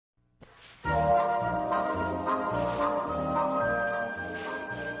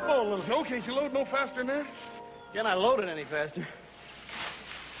Paul, can't you load no faster than that? Can I load it any faster?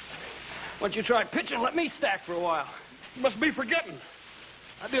 Why don't you try pitching and let me stack for a while? You must be forgetting.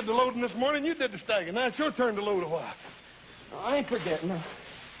 I did the loading this morning, you did the stacking. Now it's your turn to load a while. No, I ain't forgetting. I'm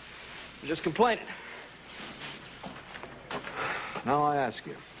just complaining. Now I ask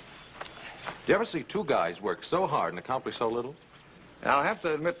you, do you ever see two guys work so hard and accomplish so little? I'll have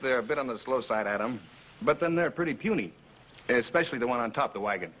to admit they're a bit on the slow side, Adam. But then they're pretty puny. Especially the one on top of the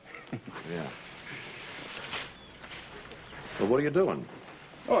wagon. Yeah. Well, what are you doing?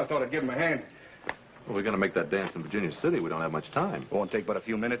 Oh, I thought I'd give him a hand. Well, we're going to make that dance in Virginia City. We don't have much time. It won't take but a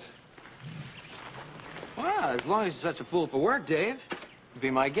few minutes. Well, as long as you're such a fool for work, Dave,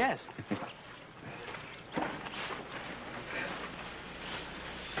 be my guest.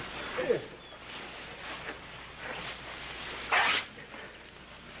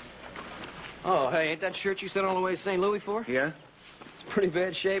 Oh, hey, ain't that shirt you sent all the way to St. Louis for? Yeah? It's pretty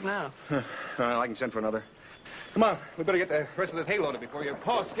bad shape now. Well, I can send for another. Come on, we better get the rest of this hay loaded before your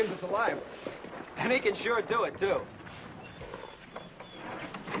paw skins us alive. And he can sure do it, too.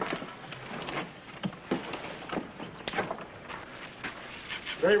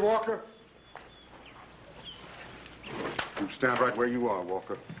 Hey, Walker. You stand right where you are,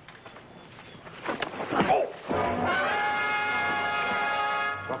 Walker. Oh!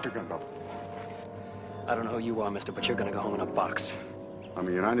 Drop your gun, Bob. I don't know who you are, mister, but you're gonna go home in a box. I'm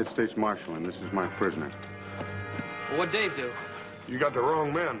a United States Marshal, and this is my prisoner. Well, what'd Dave do? You got the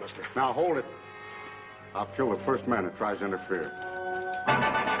wrong man, mister. Now, hold it. I'll kill the first man that tries to interfere.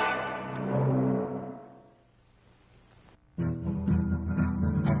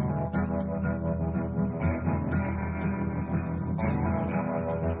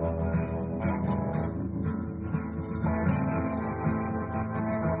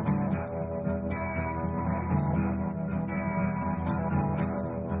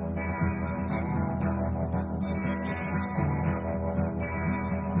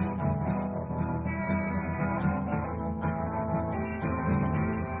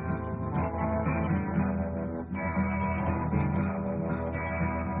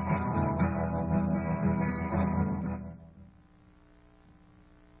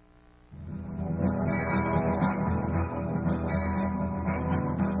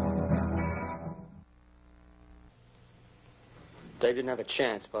 Dave didn't have a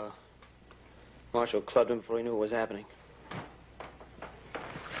chance, Pa. Marshal clubbed him before he knew what was happening.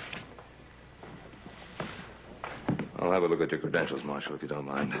 I'll have a look at your credentials, Marshal, if you don't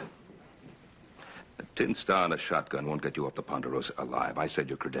mind. A tin star and a shotgun won't get you off the Ponderosa alive. I said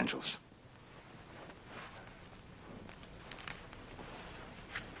your credentials.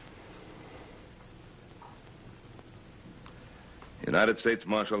 United States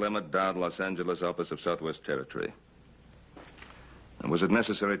Marshal Emmett Dowd, Los Angeles, Office of Southwest Territory. And was it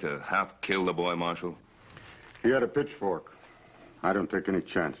necessary to half kill the boy, Marshal? He had a pitchfork. I don't take any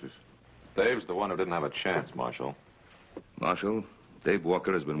chances. Dave's the one who didn't have a chance, Marshal. Marshal, Dave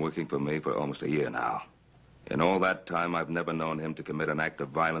Walker has been working for me for almost a year now. In all that time, I've never known him to commit an act of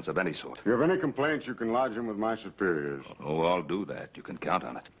violence of any sort. If you have any complaints, you can lodge them with my superiors. Oh, I'll do that. You can count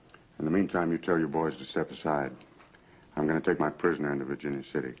on it. In the meantime, you tell your boys to step aside. I'm going to take my prisoner into Virginia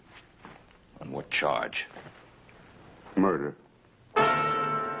City. On what charge? Murder.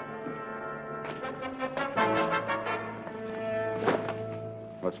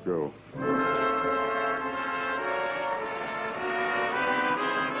 Let's go.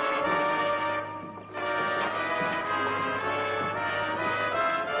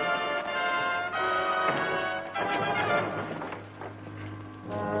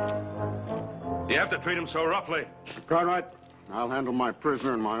 You have to treat him so roughly. Cartwright, I'll handle my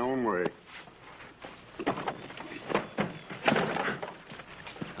prisoner in my own way.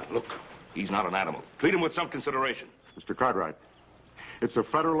 Now, look, he's not an animal. Treat him with some consideration. Mr. Cartwright, it's a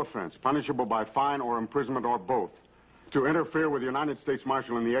federal offense, punishable by fine or imprisonment or both, to interfere with the United States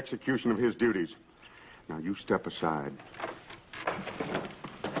Marshal in the execution of his duties. Now, you step aside.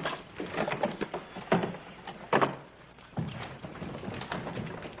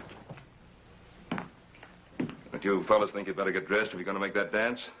 Don't you fellas think you'd better get dressed if you're going to make that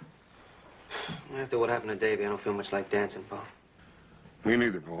dance? After what happened to Davey, I don't feel much like dancing, Pa. Me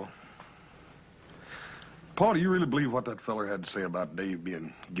neither, Paul. Paul, do you really believe what that feller had to say about Dave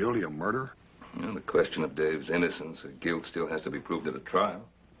being guilty of murder? Well, the question of Dave's innocence or guilt still has to be proved at a trial.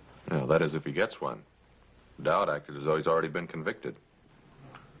 Yeah, that is if he gets one. Dowd acted as though he's already been convicted.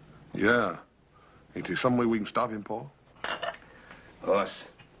 Yeah. Ain't there some way we can stop him, Paul? Us.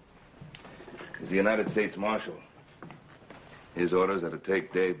 He's the United States Marshal. His orders are to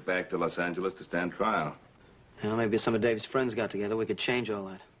take Dave back to Los Angeles to stand trial. Well, maybe some of Dave's friends got together. We could change all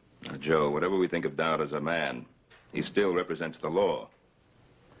that. Now, Joe, whatever we think of Dowd as a man, he still represents the law.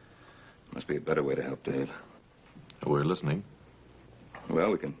 Must be a better way to help Dave. We're listening.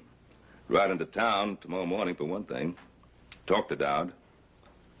 Well, we can ride into town tomorrow morning, for one thing. Talk to Dowd.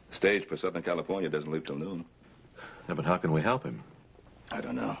 The stage for Southern California doesn't leave till noon. Yeah, but how can we help him? I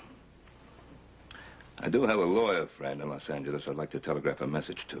don't know. I do have a lawyer friend in Los Angeles I'd like to telegraph a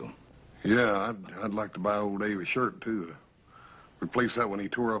message to. Yeah, I'd like to buy old Dave a shirt, too. Replace that when he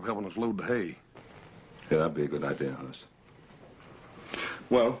tore up helping us load the hay. Yeah, that'd be a good idea, Hoss.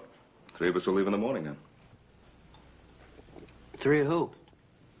 Well, 3 of us will leave in the morning, then. 3 of who?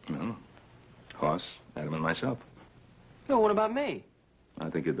 Well, Hoss, Adam, and myself. No, what about me? I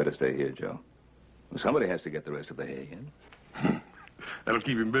think you'd better stay here, Joe. Well, somebody has to get the rest of the hay in. That'll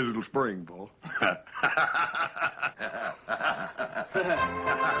keep him busy till spring, Paul.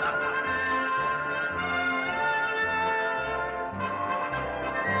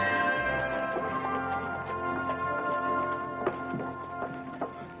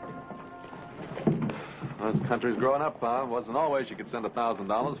 Well, this country's growing up, Pa. It wasn't always you could send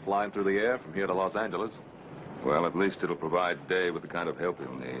 $1,000 flying through the air from here to Los Angeles. Well, at least it'll provide Dave with the kind of help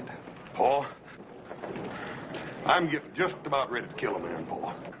he'll need. Paul, I'm getting just about ready to kill a man,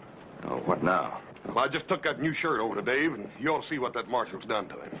 Paul. Oh, what now? Well, I just took that new shirt over to Dave, and you ought to see what that marshal's done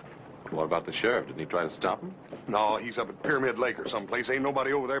to him. What about the sheriff? Didn't he try to stop him? No, he's up at Pyramid Lake or someplace. Ain't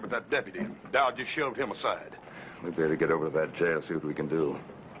nobody over there but that deputy. And Dowd just shoved him aside. We better get over to that jail, see what we can do.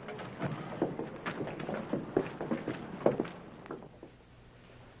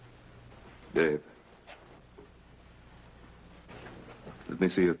 Dave. Let me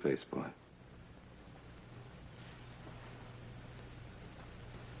see your face, boy.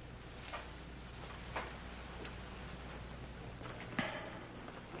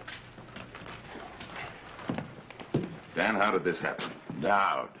 Dan, how did this happen?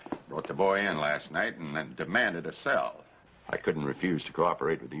 Dowd brought the boy in last night and then demanded a cell. I couldn't refuse to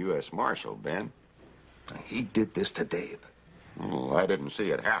cooperate with the U.S. Marshal, Ben. He did this to Dave. Well, I didn't see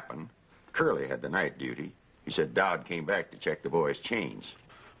it happen. Curly had the night duty. He said Dowd came back to check the boy's chains.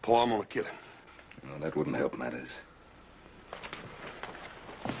 Paul, I'm gonna kill him. Well, that wouldn't help matters.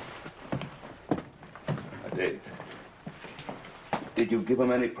 Dave, did you give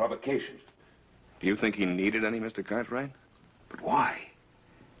him any provocation? Do you think he needed any, Mr. Cartwright? But why?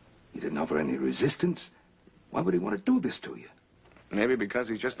 He didn't offer any resistance. Why would he want to do this to you? Maybe because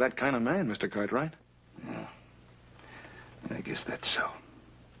he's just that kind of man, Mr. Cartwright. Yeah. I guess that's so.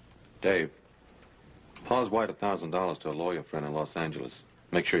 Dave, Paul's wired $1,000 to a lawyer friend in Los Angeles.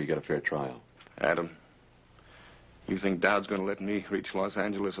 Make sure you get a fair trial. Adam, you think Dowd's going to let me reach Los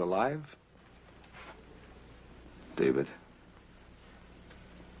Angeles alive? David,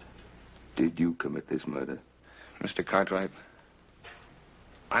 did you commit this murder? Mr. Cartwright,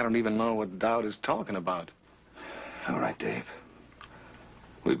 I don't even know what Dowd is talking about. All right, Dave.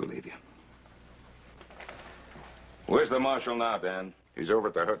 We believe you. Where's the marshal now, Dan? He's over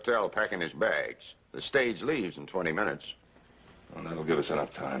at the hotel packing his bags. The stage leaves in 20 minutes. Well, that'll give us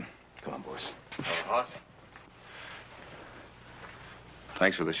enough time. Come on, boys. Hoss?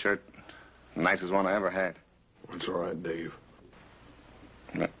 Thanks for the shirt. Nicest one I ever had. It's all right, Dave.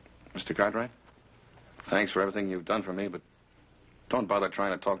 Mr. Cartwright, thanks for everything you've done for me, but don't bother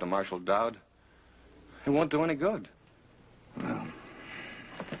trying to talk to Marshal Dowd. It won't do any good. Well.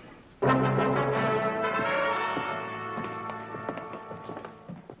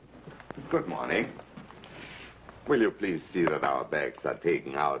 Good morning. Will you please see that our bags are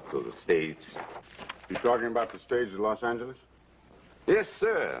taken out to the stage? You talking about the stage of Los Angeles? Yes,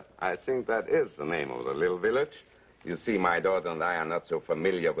 sir. I think that is the name of the little village. You see, my daughter and I are not so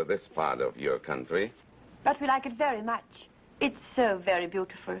familiar with this part of your country. But we like it very much. It's so very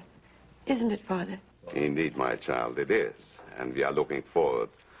beautiful. Isn't it, Father? Indeed, my child, it is. And we are looking forward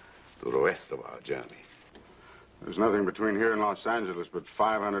to the rest of our journey. There's nothing between here and Los Angeles but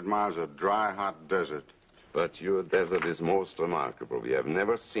 500 miles of dry, hot desert. But your desert is most remarkable. We have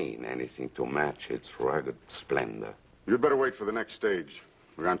never seen anything to match its rugged splendor. You'd better wait for the next stage.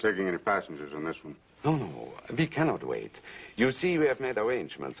 We're not taking any passengers on this one. No, we cannot wait. You see, we have made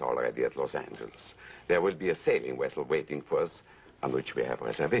arrangements already at Los Angeles. There will be a sailing vessel waiting for us on which we have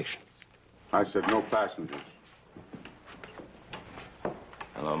reservations. I said no passengers.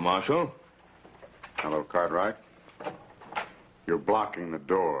 Hello, Marshal. Hello, Cartwright. You're blocking the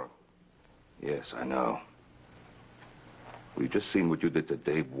door. Yes, I know. We've just seen what you did to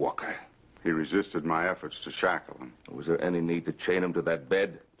Dave Walker. He resisted my efforts to shackle him. Was there any need to chain him to that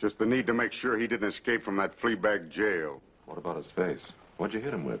bed? Just the need to make sure he didn't escape from that flea bag jail. What about his face? What'd you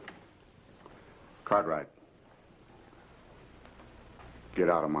hit him with? Cartwright, Get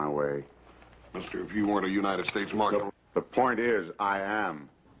out of my way. Mister, if you weren't a United States Marshal... The point is, I am.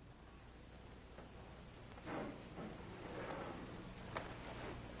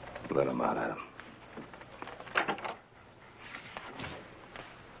 Let him out, Adam.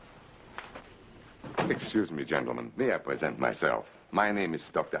 Excuse me, gentlemen. May I present myself? My name is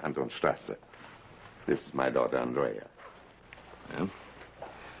Dr. Anton Strasser. This is my daughter, Andrea. Yeah?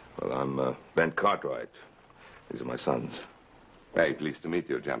 Well, I'm Ben Cartwright. These are my sons. Very pleased to meet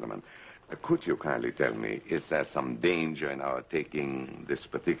you, gentlemen. Could you kindly tell me, is there some danger in our taking this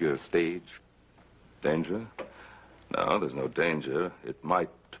particular stage? Danger? No, there's no danger. It might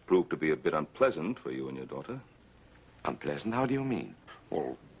prove to be a bit unpleasant for you and your daughter. Unpleasant? How do you mean?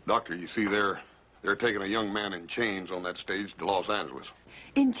 Well, Doctor, you see, they're taking a young man in chains on that stage to Los Angeles.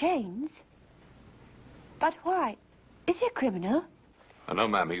 In chains? But why? Is he a criminal? No,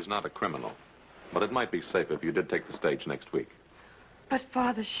 ma'am, he's not a criminal. But it might be safer if you did take the stage next week. But,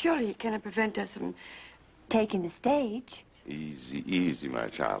 Father, surely he cannot prevent us from taking the stage. Easy, easy, my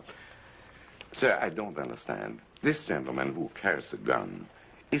child. Sir, I don't understand. This gentleman who carries a gun,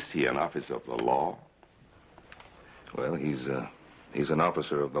 is he an officer of the law? Well, he's an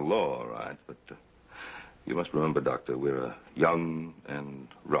officer of the law, all right, but you must remember, Doctor, we're a young and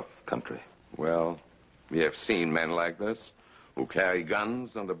rough country. Well, we have seen men like this who carry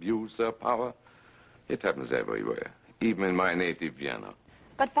guns and abuse their power. It happens everywhere, even in my native Vienna.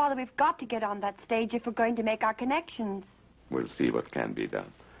 But, Father, we've got to get on that stage if we're going to make our connections. We'll see what can be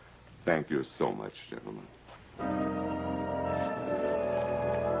done. Thank you so much, gentlemen.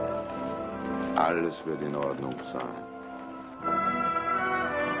 Alles wird in Ordnung sein.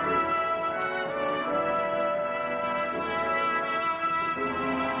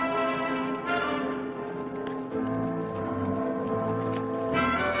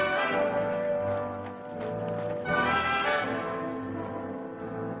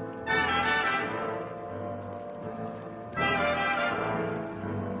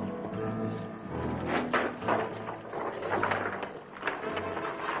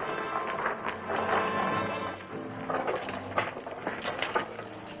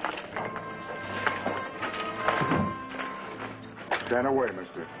 Stand away,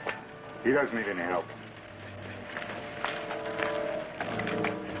 mister. He doesn't need any help.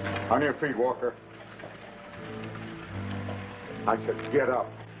 On your feet, Walker. I said, get up.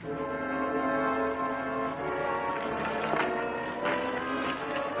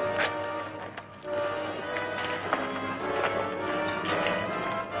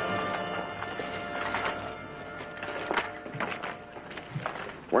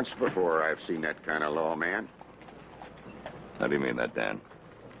 Once before, I've seen that kind of law, man. How do you mean that, Dan?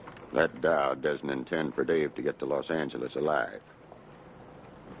 That Dowd doesn't intend for Dave to get to Los Angeles alive.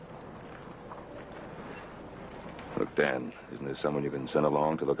 Look, Dan, isn't there someone you can send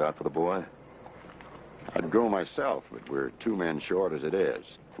along to look out for the boy? I'd go myself, but we're 2 men short as it is.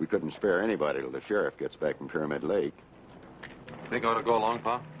 We couldn't spare anybody till the sheriff gets back from Pyramid Lake. Think I ought to go along,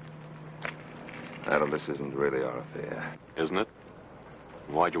 Pa? Adam, this isn't really our affair. Isn't it?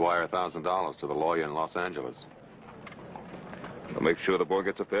 Why'd you wire $1,000 to the lawyer in Los Angeles? We'll make sure the boy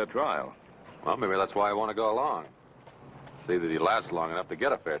gets a fair trial. Well, maybe that's why I want to go along. See that he lasts long enough to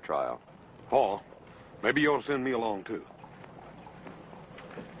get a fair trial. Paul, maybe you ought to send me along, too.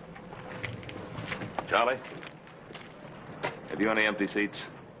 Charlie, have you any empty seats?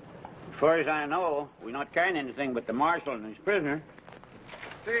 As far as I know, we're not carrying anything but the marshal and his prisoner.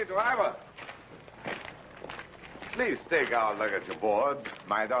 See, driver. Please take our luggage aboard.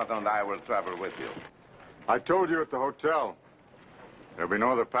 My daughter and I will travel with you. I told you at the hotel. There'll be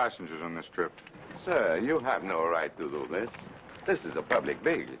no other passengers on this trip. Sir, you have no right to do this. This is a public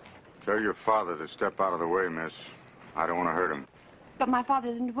vehicle. Tell your father to step out of the way, miss. I don't want to hurt him. But my father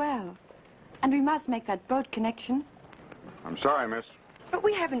isn't well. And we must make that boat connection. I'm sorry, miss. But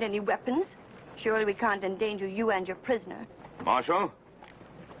we haven't any weapons. Surely we can't endanger you and your prisoner. Marshal?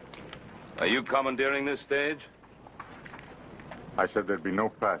 Are you commandeering this stage? I said there'd be no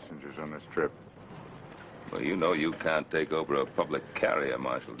passengers on this trip. Well, you know you can't take over a public carrier,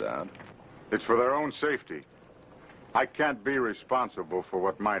 Marshal Dowd. It's for their own safety. I can't be responsible for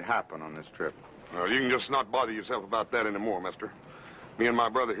what might happen on this trip. Well, you can just not bother yourself about that anymore, mister. Me and my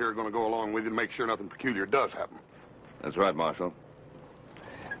brother here are going to go along with you to make sure nothing peculiar does happen. That's right, Marshal.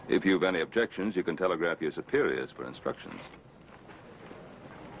 If you've any objections, you can telegraph your superiors for instructions.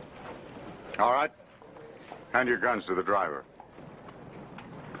 All right. Hand your guns to the driver.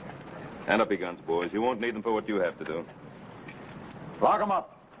 Hand up your guns, boys. You won't need them for what you have to do. Lock them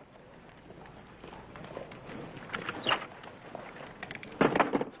up.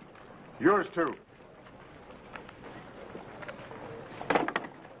 Yours, too.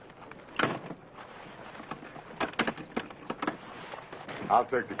 I'll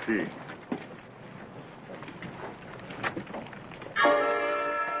take the key.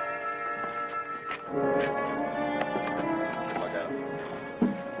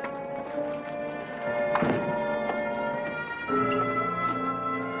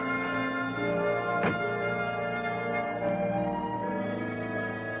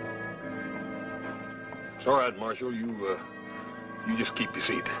 It's all right, Marshal. You just keep your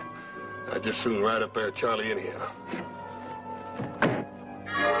seat. I'd just soon ride up there, Charlie, anyhow.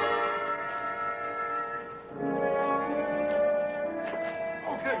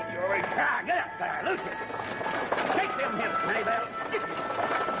 Okay, Charlie. Ah, get up there, Lucy. Take them hips, Maybell.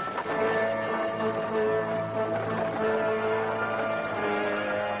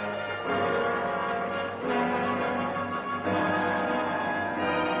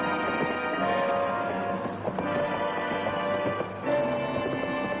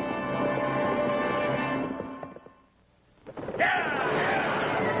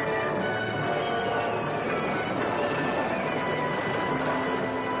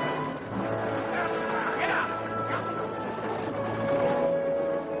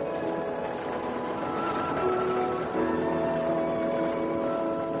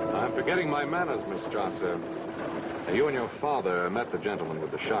 Forgetting my manners, Miss Strasser. You and your father met the gentleman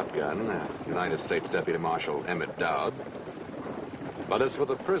with the shotgun, United States Deputy Marshal Emmett Dowd. But as for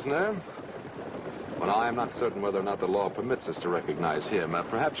the prisoner, well, I am not certain whether or not the law permits us to recognize him.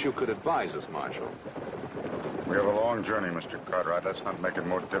 Perhaps you could advise us, Marshal. We have a long journey, Mr. Cartwright. Let's not make it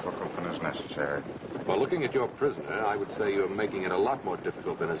more difficult than is necessary. Well, looking at your prisoner, I would say you're making it a lot more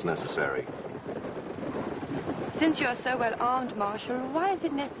difficult than is necessary. Since you're so well armed, Marshal, why is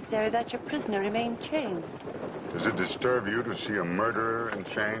it necessary that your prisoner remain chained? Does it disturb you to see a murderer in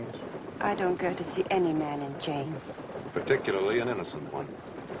chains? I don't go to see any man in chains. Particularly an innocent one.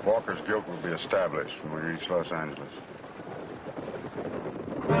 Walker's guilt will be established when we reach Los Angeles.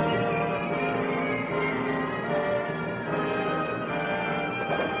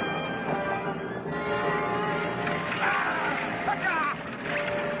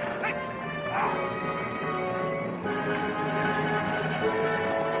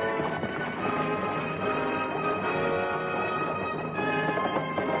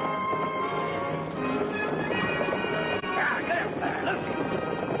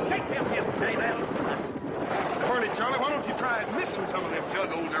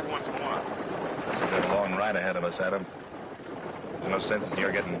 Adam. There's no sense in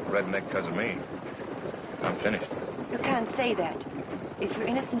your getting redneck because of me. I'm finished. You can't say that. If you're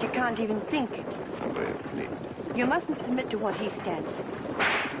innocent, you can't even think it. You mustn't submit to what he stands for.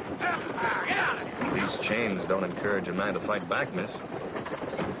 These chains don't encourage a man to fight back, miss.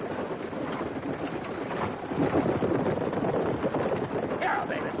 Yeah,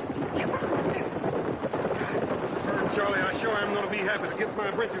 baby. Charlie, I sure am going to be happy to get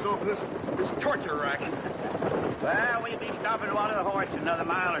my britches off of this torture rack. Well, we'll be stopping to water the horse in another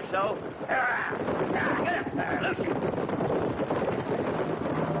mile or so. Get up there, Lucy.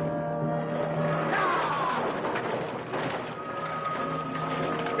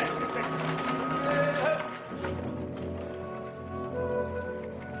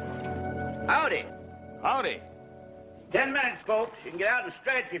 Howdy. Howdy. 10 minutes, folks. You can get out and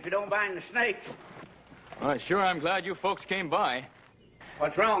stretch if you don't mind the snakes. Well, sure, I'm glad you folks came by.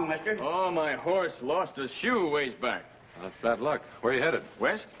 What's wrong, mister? Oh, my horse lost a shoe ways back. That's bad luck. Where are you headed?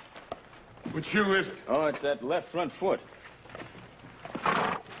 West? Which shoe is it? Oh, it's that left front foot.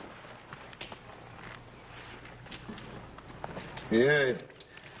 Yeah, it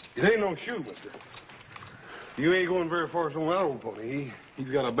ain't no shoe, mister. You ain't going very far from that old pony. He's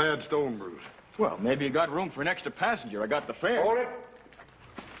got a bad stone bruise. Well, maybe you got room for an extra passenger. I got the fare. Hold it.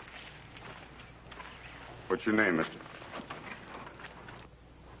 What's your name, mister?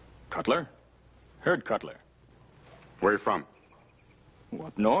 Cutler? Herd Cutler. Where you from?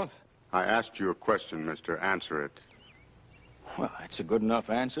 Up north? I asked you a question, mister. Answer it. Well, that's a good enough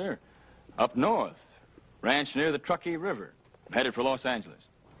answer. Up north. Ranch near the Truckee River. I'm headed for Los Angeles.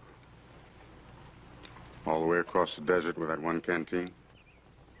 All the way across the desert with that one canteen?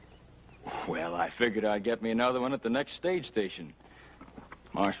 Well, I figured I'd get me another one at the next stage station.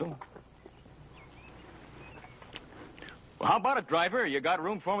 Marshal? Well, how about it, driver? You got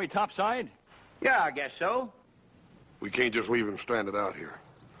room for me topside? Yeah, I guess so. We can't just leave him stranded out here.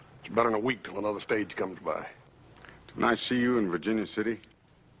 It's better than a week till another stage comes by. Didn't I see you in Virginia City?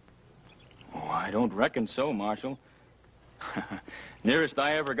 Oh, I don't reckon so, Marshal. Nearest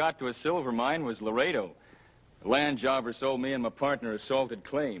I ever got to a silver mine was Laredo. The land jobber sold me and my partner a salted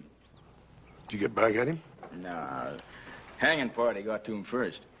claim. Did you get back at him? No, hanging party got to him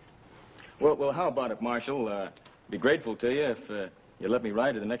first. Well, how about it, Marshal? Be grateful to you if you let me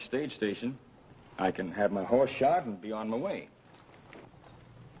ride to the next stage station, I can have my horse shot and be on my way.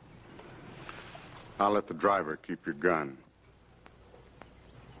 I'll let the driver keep your gun.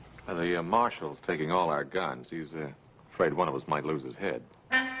 The marshal's taking all our guns. He's afraid one of us might lose his head.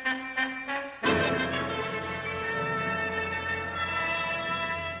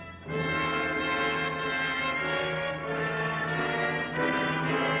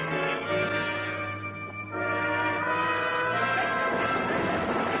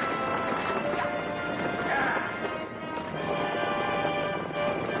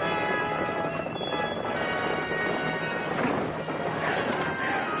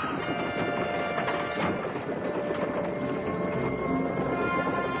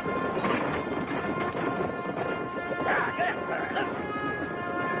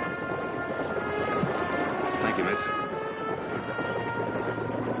 Thank you, miss.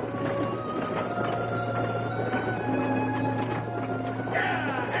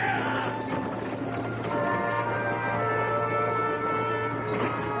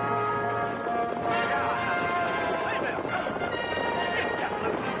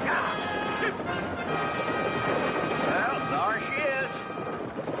 Well, there she is.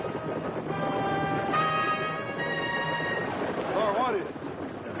 Lord, what is it?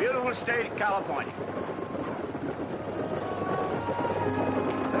 The beautiful state of California.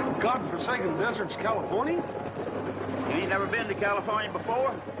 That godforsaken desert's California? You ain't never been to California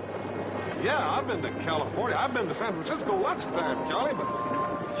before? Yeah, I've been to California. I've been to San Francisco lots of times, Charlie, but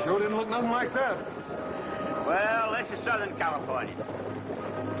it sure didn't look nothing like that. Well, this is Southern California.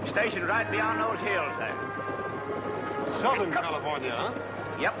 Stationed right beyond those hills there. Southern California, huh?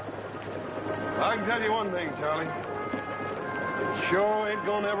 Yep. I can tell you one thing, Charlie. It sure ain't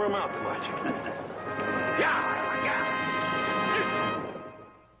gonna ever amount to much. Yeah.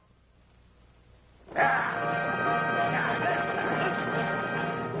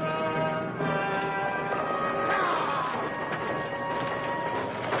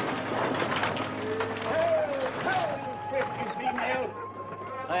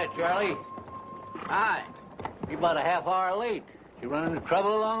 Hi, Charlie. Hi. You're about a half hour late. You run into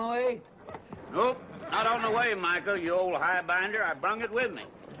trouble along the way? Nope, not on the way, Michael, you old highbinder. I brung it with me.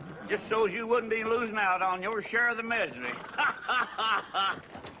 Just so's you wouldn't be losing out on your share of the misery.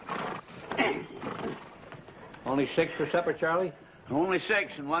 Only 6 for supper, Charlie? Only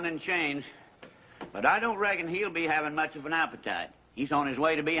 6 and 1 in change. But I don't reckon he'll be having much of an appetite. He's on his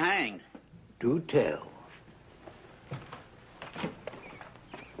way to be hanged. Do tell.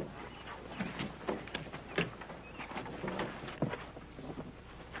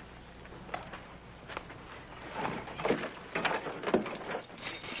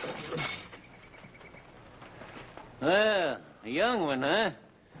 Well, a young one, huh?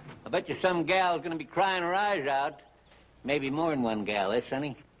 I bet you some gal's gonna be crying her eyes out. Maybe more than one gal, eh,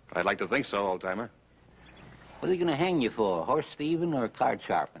 Sonny? I'd like to think so, old-timer. What are they gonna hang you for? Horse thieving or card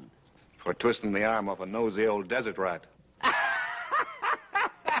sharping? For twisting the arm off a nosy old desert rat.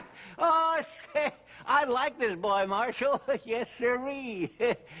 Oh, say, I like this boy, Marshal. Yes, sirree.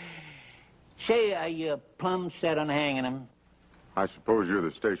 Say, are you plumb set on hanging him? I suppose you're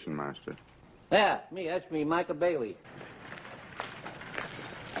the station master. Yeah, me. That's me, Michael Bailey.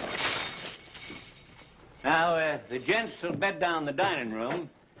 Now, the gents will bed down in the dining room,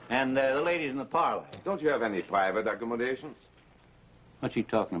 and the ladies in the parlor. Don't you have any private accommodations? What's he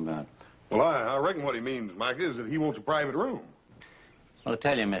talking about? Well, I reckon what he means, Mike, is that he wants a private room. Well, I'll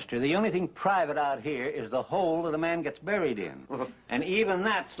tell you, mister, the only thing private out here is the hole that a man gets buried in. And even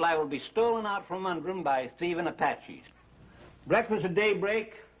that's liable to be stolen out from under him by thieving Apaches. Breakfast at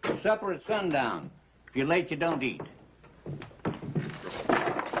daybreak, supper at sundown. If you're late, you don't eat.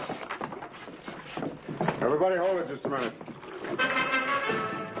 Everybody hold it just a minute.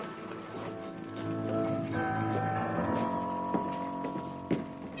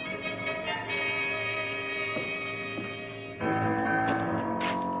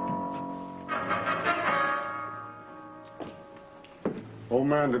 Old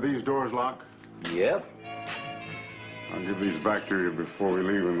man, do these doors lock? Yep. I'll give these back to you before we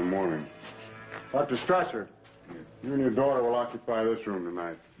leave in the morning. Dr. Strasser, you and your daughter will occupy this room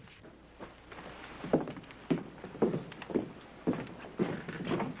tonight.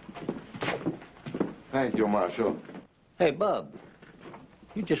 Thank you, Marshal. Hey, Bub,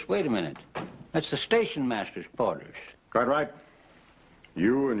 you just wait a minute. That's the station master's quarters. Cartwright,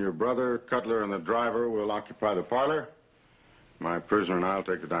 you and your brother, Cutler, and the driver will occupy the parlor. My prisoner and I'll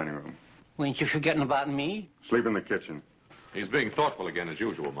take the dining room. Well, ain't you forgetting about me? Sleep in the kitchen. He's being thoughtful again, as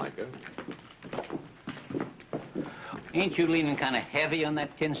usual, Micah. Ain't you leaning kind of heavy on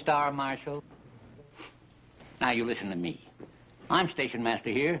that tin star, Marshal? Now, you listen to me. I'm station master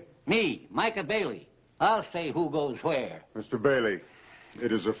here. Me, Micah Bailey. I'll say who goes where. Mr. Bailey,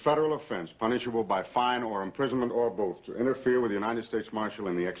 it is a federal offense punishable by fine or imprisonment or both to interfere with the United States Marshal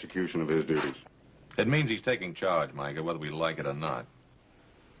in the execution of his duties. It means he's taking charge, Micah, whether we like it or not.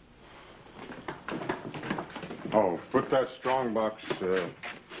 Oh, put that strong box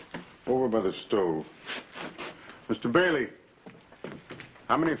over by the stove. Mr. Bailey,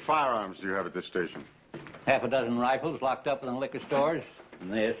 how many firearms do you have at this station? Half a dozen rifles locked up in the liquor stores.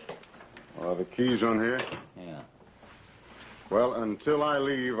 And this. Are the keys on here? Yeah. Well, until I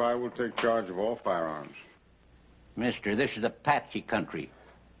leave, I will take charge of all firearms. Mister, this is Apache country.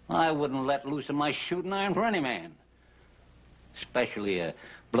 I wouldn't let loose of my shooting iron for any man. Especially a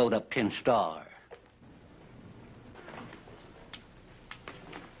blowed-up tin star.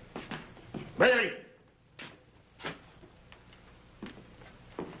 Bailey!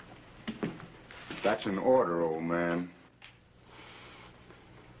 That's an order, old man.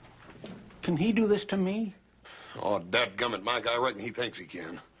 Can he do this to me? Oh, dadgummit, Mike, I reckon he thinks he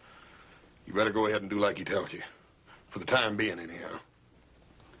can. You better go ahead and do like he tells you. For the time being, anyhow.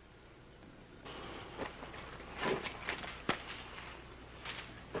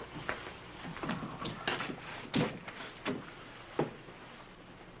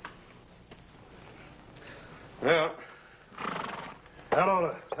 Well, that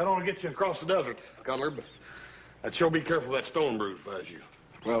ought to get you across the desert, Cutler, but I'd sure be careful of that stone bruise if I was you.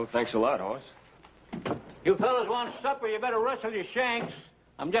 Well, thanks a lot, Hoss. You fellas want supper, you better rustle your shanks.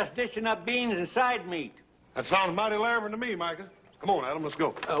 I'm just dishing up beans and side meat. That sounds mighty larvin to me, Micah. Come on, Adam, let's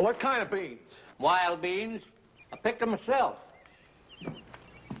go. What kind of beans? Wild beans. I picked them myself.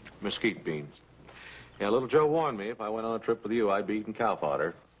 Mesquite beans. Yeah, little Joe warned me if I went on a trip with you, I'd be eating cow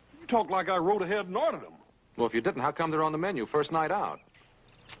fodder. You talk like I rode ahead and ordered them. Well, if you didn't, how come they're on the menu first night out?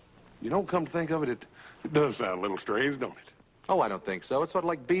 You don't come to think of it, it does sound a little strange, don't it? Oh, I don't think so. It's sort of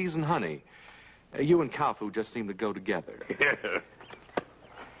like bees and honey. You and cow food just seem to go together. Yeah.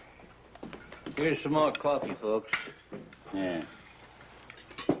 Here's some more coffee, folks. Yeah.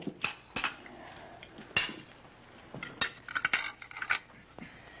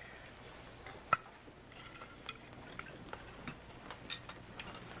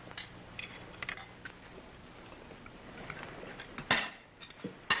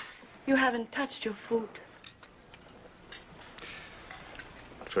 You haven't touched your food.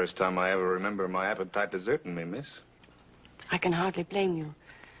 First time I ever remember my appetite deserting me, miss. I can hardly blame you.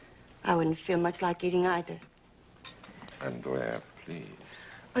 I wouldn't feel much like eating either. Andrea, please.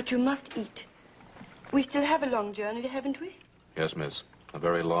 But you must eat. We still have a long journey, haven't we? Yes, miss. A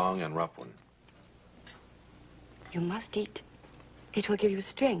very long and rough one. You must eat. It will give you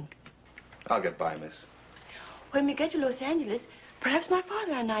strength. I'll get by, miss. When we get to Los Angeles, perhaps my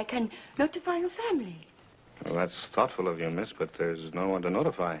father and I can notify your family. Well, that's thoughtful of you, miss, but there's no one to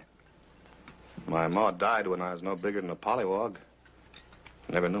notify. My ma died when I was no bigger than a pollywog.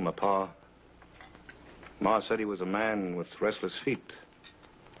 Never knew my pa. Ma said he was a man with restless feet.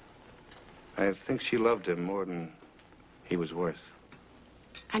 I think she loved him more than he was worth.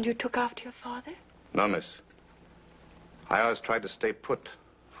 And you took after your father? No, miss. I always tried to stay put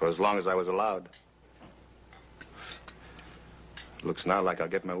for as long as I was allowed. Looks now like I'll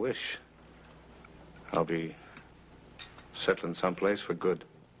get my wish. I'll be settling someplace for good.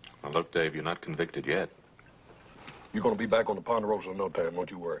 Well, look, Dave, you're not convicted yet. You're going to be back on the Ponderosa in no time,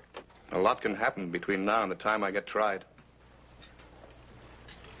 don't you worry. A lot can happen between now and the time I get tried.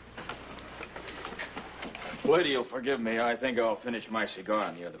 Lady, you'll forgive me. I think I'll finish my cigar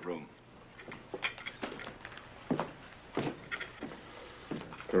in the other room.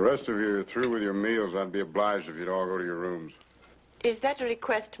 The rest of you are through with your meals. I'd be obliged if you'd all go to your rooms. Is that a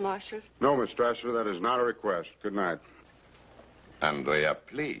request, Marshal? No, Miss Strasser, that is not a request. Good night. Andrea,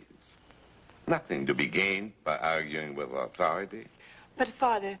 please. Nothing to be gained by arguing with authority. But,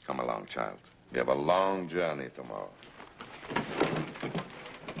 Father... Come along, child. You have a long journey tomorrow.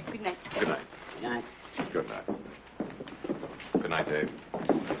 Good night. Good night. Good night. Good night. Good night, Dave.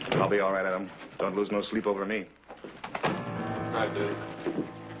 I'll be all right, Adam. Don't lose no sleep over me. Good night, Dave.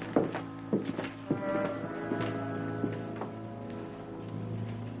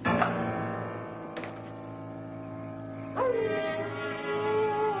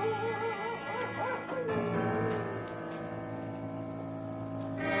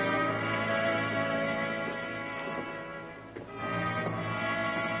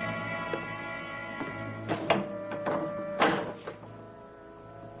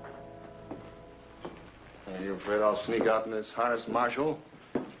 You afraid I'll sneak out in this harness, Marshal?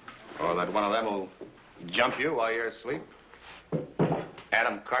 Or that one of them will jump you while you're asleep?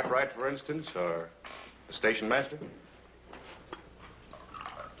 Adam Cartwright, for instance, or the station master?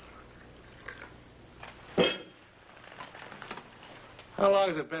 How long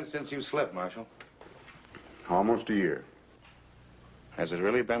has it been since you slept, Marshal? Almost a year. Has it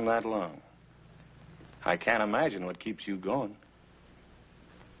really been that long? I can't imagine what keeps you going.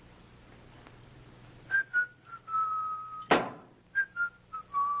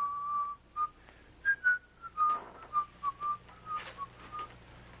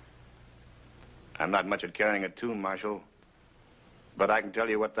 I'm not much at carrying a tune, Marshal, but I can tell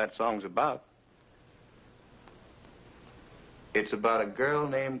you what that song's about. It's about a girl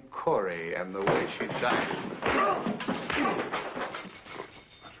named Corey and the way she died.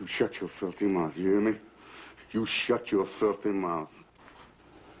 You shut your filthy mouth, you hear me? You shut your filthy mouth.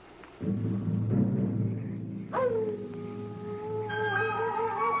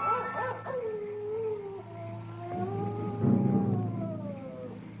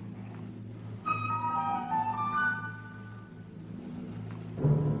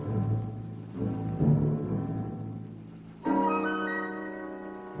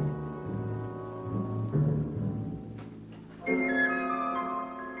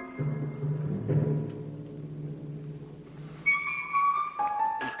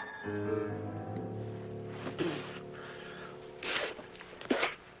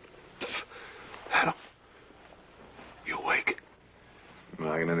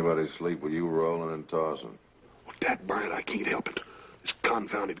 Sleep with you rolling and tossing. Well, Dad Bryant, I can't help it. This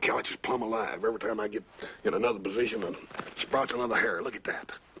confounded couch is plumb alive. Every time I get in another position, it sprouts another hair. Look at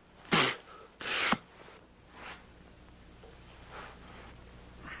that.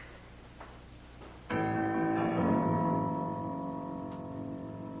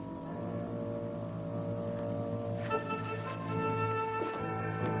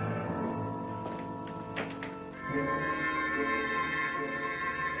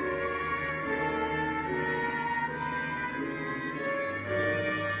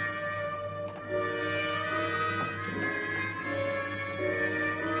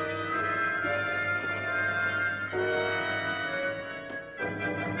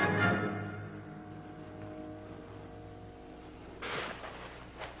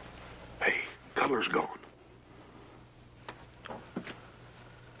 Cutler's gone.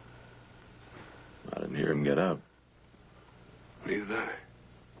 I didn't hear him get up. Neither did I.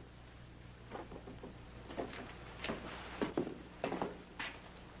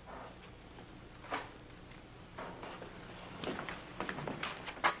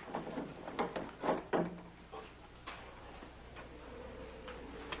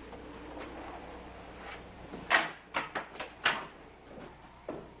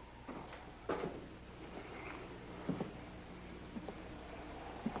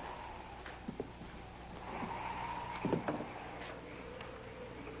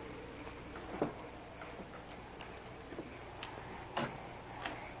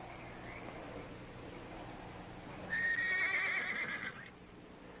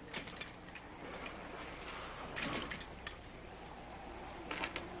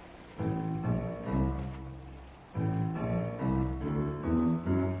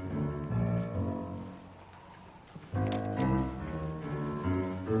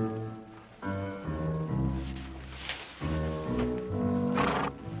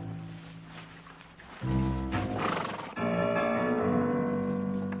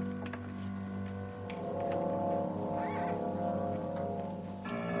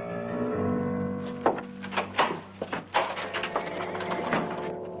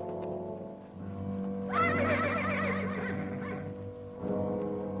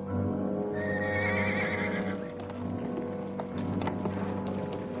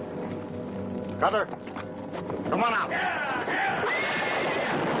 Cutler, come on out.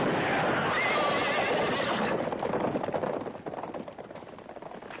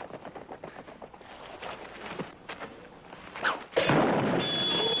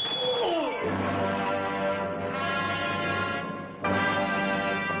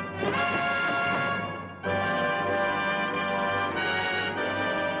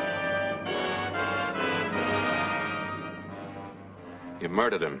 You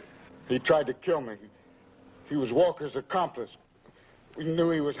murdered him. He tried to kill me. He was Walker's accomplice. We knew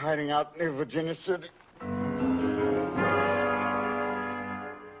he was hiding out near Virginia City.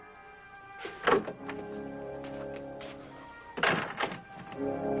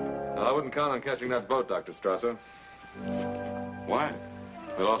 I wouldn't count on catching that boat, Dr. Strasser. Why?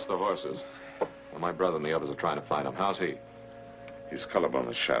 We lost the horses. Well, my brother and the others are trying to find him. How's he? His collarbone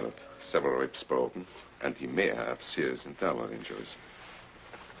is shattered, several ribs broken, and he may have serious internal injuries.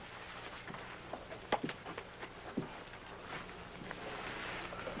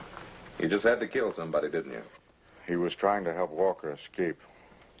 You just had to kill somebody, didn't you? He was trying to help Walker escape.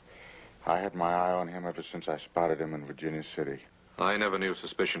 I had my eye on him ever since I spotted him in Virginia City. I never knew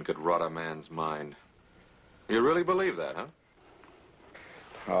suspicion could rot a man's mind. You really believe that, huh?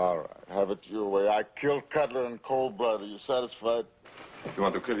 All right, have it your way. I killed Cutler in cold blood. Are you satisfied? You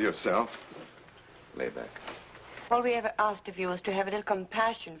want to kill yourself? Lay back. All we ever asked of you was to have a little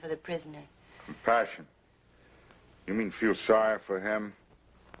compassion for the prisoner. Compassion? You mean feel sorry for him?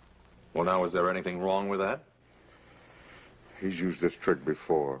 Well, now, is there anything wrong with that? He's used this trick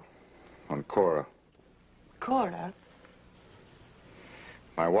before. On Cora. Cora?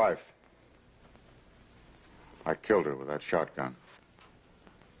 My wife. I killed her with that shotgun.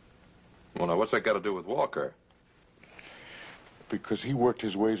 Well, now, what's that got to do with Walker? Because he worked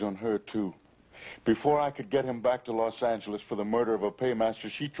his ways on her, too. Before I could get him back to Los Angeles for the murder of a paymaster,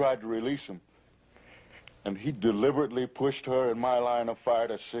 she tried to release him. And he deliberately pushed her in my line of fire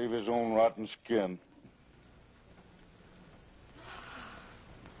to save his own rotten skin.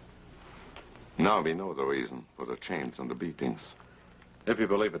 Now we know the reason for the chains and the beatings. If you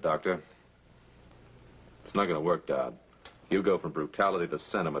believe it, Doctor, it's not going to work, Dad. You go from brutality to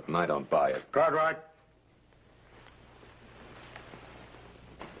sentiment, and I don't buy it. Cartwright.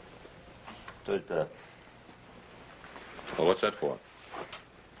 Take that. Well, what's that for?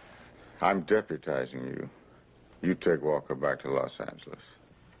 I'm deputizing you. You take Walker back to Los Angeles.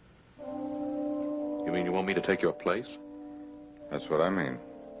 You mean you want me to take your place? That's what I mean.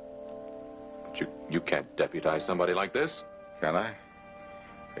 But you can't deputize somebody like this. Can I?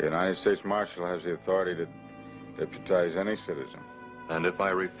 The United States Marshal has the authority to deputize any citizen. And if I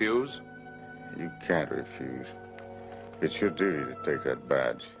refuse? You can't refuse. It's your duty to take that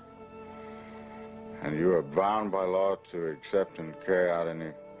badge. And you are bound by law to accept and carry out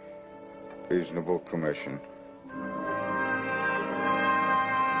any reasonable commission.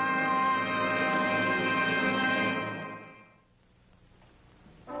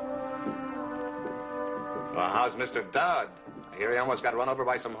 Well, how's Mr. Dowd? I hear he almost got run over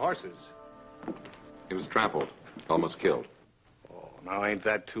by some horses. He was trampled, almost killed. Oh, now ain't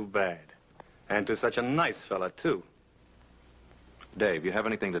that too bad? And to such a nice fella, too. Dave, you have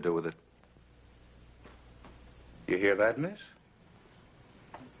anything to do with it? You hear that, miss?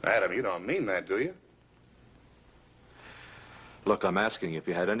 Adam, you don't mean that, do you? Look, I'm asking you if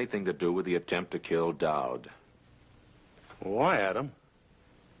you had anything to do with the attempt to kill Dowd. Why, Adam?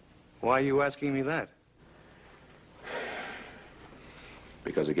 Why are you asking me that?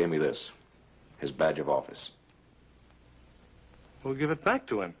 Because he gave me this, his badge of office. We'll give it back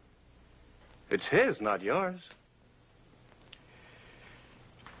to him. It's his, not yours.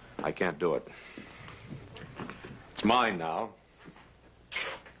 I can't do it. It's mine now.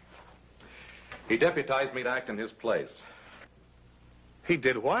 He deputized me to act in his place. He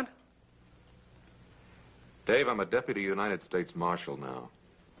did what? Dave, I'm a deputy United States Marshal now.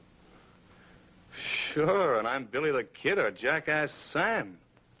 Sure, and I'm Billy the Kid or Jackass Sam.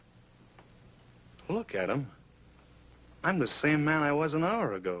 Look at him. I'm the same man I was an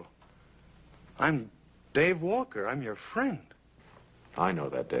hour ago. I'm Dave Walker. I'm your friend. I know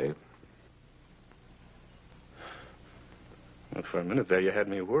that, Dave. Well, for a minute there, you had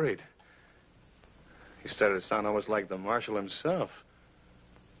me worried. You started to sound almost like the Marshal himself.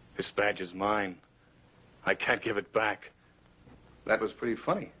 This badge is mine. I can't give it back. That was pretty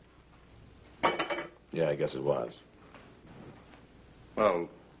funny. Yeah, I guess it was. Well,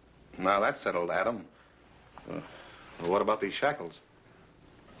 now that's settled, Adam. Well, what about these shackles?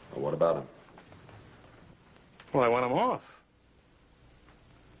 Well, what about him? Well, I want them off.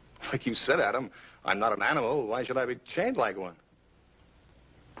 Like you said, Adam, I'm not an animal. Why should I be chained like one?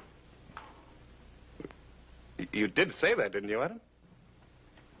 You did say that, didn't you, Adam?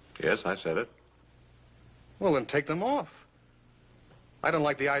 Yes, I said it. Well, then take them off. I don't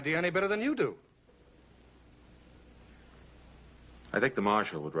like the idea any better than you do. I think the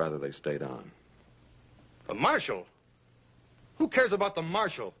Marshal would rather they stayed on. The Marshal? Who cares about the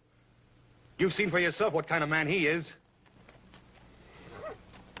Marshal? You've seen for yourself what kind of man he is.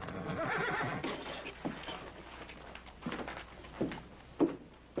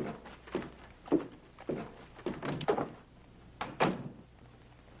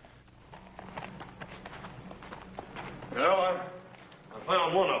 Well, I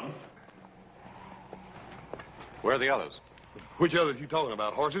found one of them. Where are the others? Which others you talking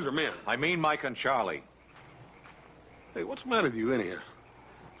about, horses or men? I mean Mike and Charlie. Hey, what's the matter with you in here?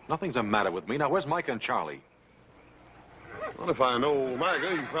 Nothing's the matter with me. Now, where's Mike and Charlie? Well, if I know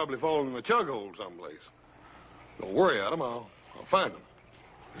Micah, he's probably fallen in the chug hole someplace. Don't worry, Adam. I'll find him.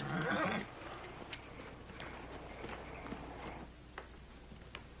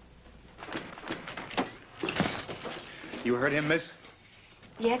 You heard him, miss?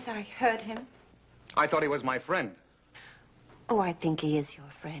 Yes, I heard him. I thought he was my friend. Oh, I think he is your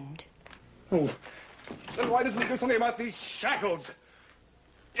friend. Oh. Then why doesn't he do something about these shackles?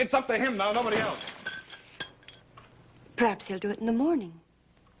 It's up to him now, nobody else. Perhaps he'll do it in the morning.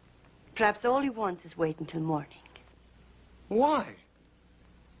 Perhaps all he wants is wait until morning. Why?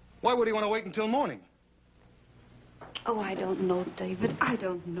 Why would he want to wait until morning? Oh, I don't know, David. I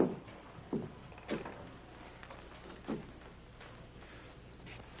don't know.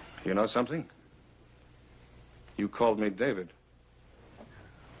 You know something? You called me David.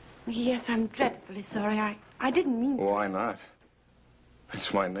 Yes, I'm dreadfully sorry. I didn't mean... Why not?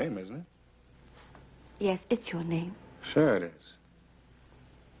 It's my name, isn't it? Yes, it's your name. Sure it is.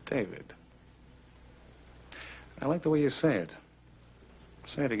 David. I like the way you say it.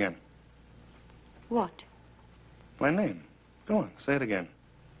 Say it again. What? My name. Go on, say it again.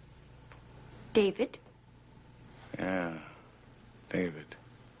 David? Yeah, David.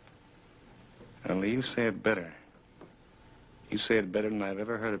 Only you say it better. You say it better than I've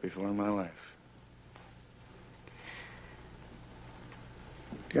ever heard it before in my life.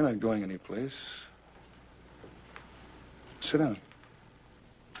 You're not going anyplace. Sit down.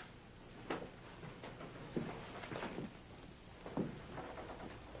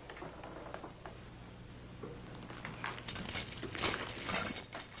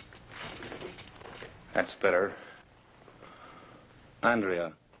 That's better.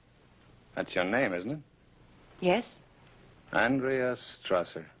 Andrea. That's your name, isn't it? Yes? Andrea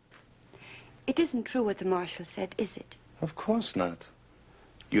Strasser. It isn't true what the marshal said, is it? Of course not.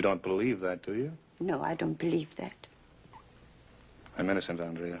 You don't believe that, do you? No, I don't believe that. I'm innocent,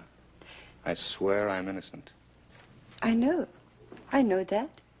 Andrea. I swear I'm innocent. I know. I know that.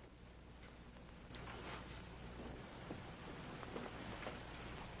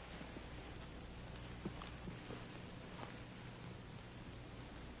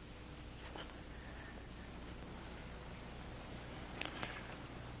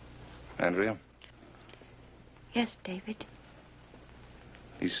 Andrea? Yes, David.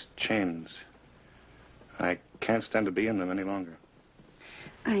 These chains. I can't stand to be in them any longer.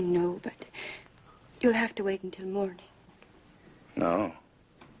 I know, but you'll have to wait until morning. No.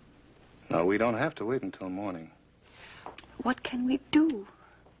 No, we don't have to wait until morning. What can we do?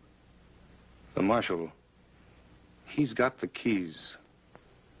 The marshal, he's got the keys.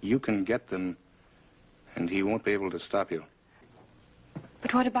 You can get them, and he won't be able to stop you.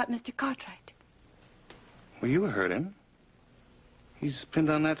 But what about Mr. Cartwright? Well, you heard him. He's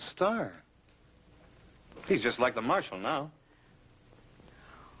pinned on that star. He's just like the marshal now.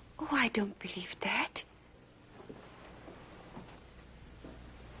 Oh, I don't believe that.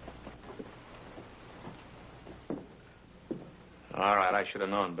 All right, I should have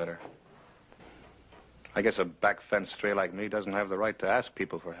known better. I guess a back fence stray like me doesn't have the right to ask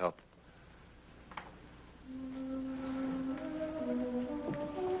people for help.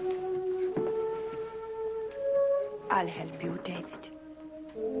 I'll help you, David.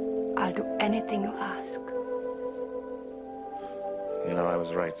 I'll do anything you ask. You know, I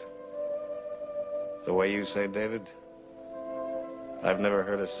was right. The way you say David, I've never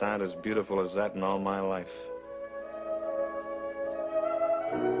heard a sound as beautiful as that in all my life.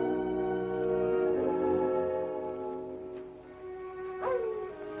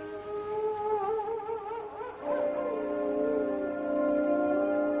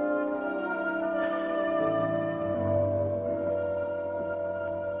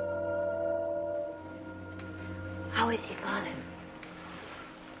 How is he, Father?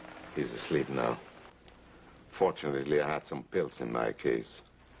 He's asleep now. Fortunately, I had some pills in my case.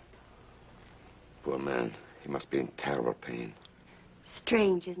 Poor man, he must be in terrible pain.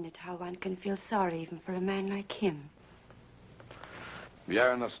 Strange, isn't it, how one can feel sorry even for a man like him? We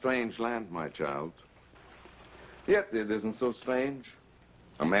are in a strange land, my child. Yet it isn't so strange.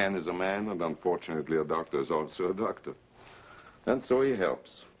 A man is a man, and unfortunately a doctor is also a doctor. And so he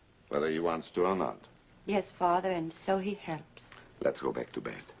helps, whether he wants to or not. Yes, Father, and so he helps. Let's go back to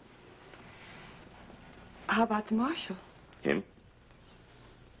bed. How about the marshal? Him?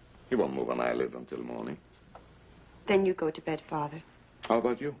 He won't move an eyelid until morning. Then you go to bed, Father. How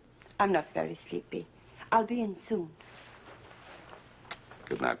about you? I'm not very sleepy. I'll be in soon.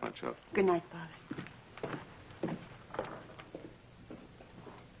 Good night, my child. Good night, Father.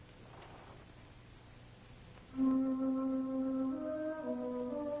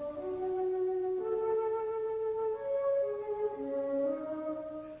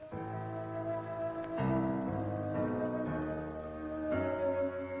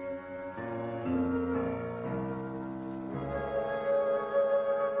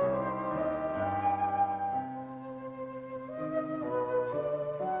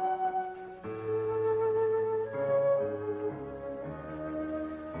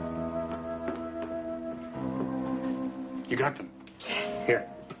 You got them? Yes. Here.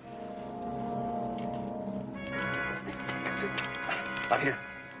 That's it. Right here.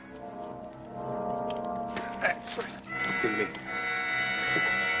 That's right. Give me.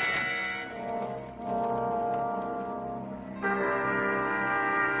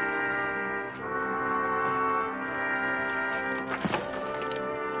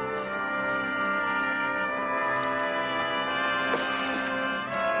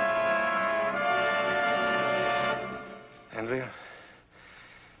 Andrea,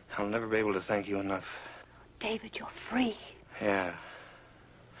 I'll never be able to thank you enough. David, you're free. Yeah.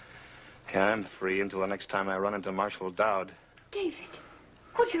 Yeah, I'm free until the next time I run into Marshal Dowd. David,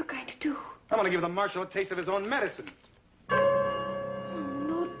 what are you going to do? I'm going to give the Marshal a taste of his own medicine. Oh,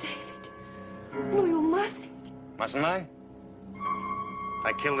 no, David. No, you mustn't. Mustn't I?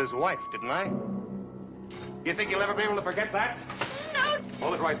 I killed his wife, didn't I? You think you'll ever be able to forget that? No.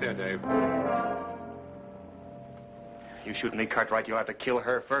 Hold it right there, Dave. You shoot me, Cartwright, you'll have to kill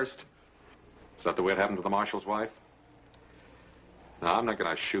her first. Is that the way it happened to the Marshal's wife? No, I'm not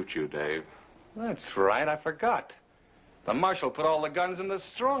going to shoot you, Dave. That's right, I forgot. The Marshal put all the guns in the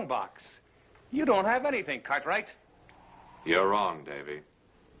strong box. You don't have anything, Cartwright. You're wrong, Davy.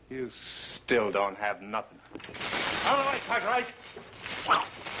 You still don't have nothing. Out of the way, Cartwright!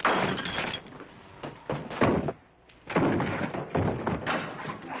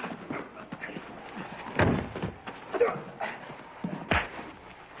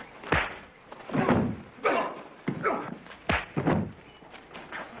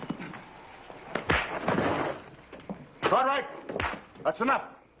 Cartwright, that's enough.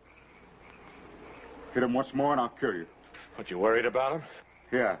 Hit him once more and I'll kill you. What, you worried about him?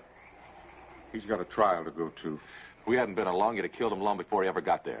 Yeah. He's got a trial to go to. If we hadn't been along, you'd have killed him long before he ever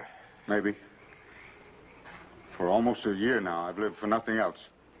got there. Maybe. For almost a year now, I've lived for nothing else.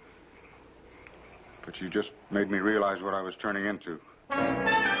 But you just made me realize what I was turning into.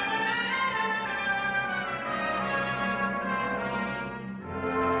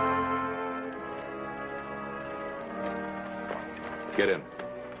 Get in.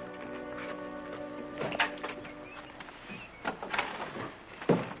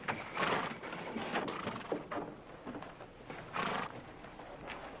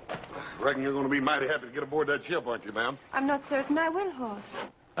 Reckon you're going to be mighty happy to get aboard that ship, aren't you, ma'am? I'm not certain I will, Horse.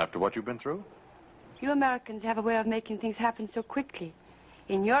 After what you've been through? You Americans have a way of making things happen so quickly.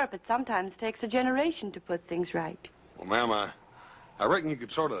 In Europe, it sometimes takes a generation to put things right. Well, ma'am, I reckon you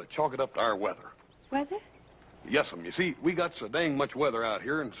could sort of chalk it up to our weather. Weather? Yes'm. You see, we got so dang much weather out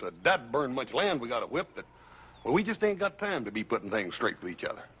here and so that burn much land we got it whipped that, well, we just ain't got time to be putting things straight with each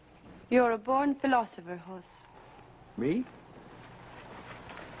other. You're a born philosopher, Horse. Me?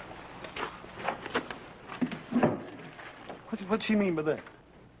 What's she mean by that?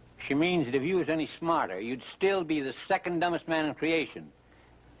 She means that if you was any smarter, you'd still be the second dumbest man in creation.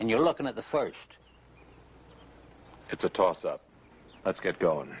 And you're looking at the first. It's a toss-up. Let's get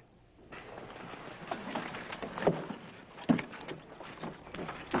going.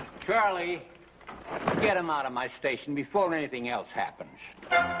 Charlie, get him out of my station before anything else happens.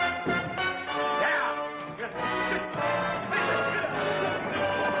 Yeah!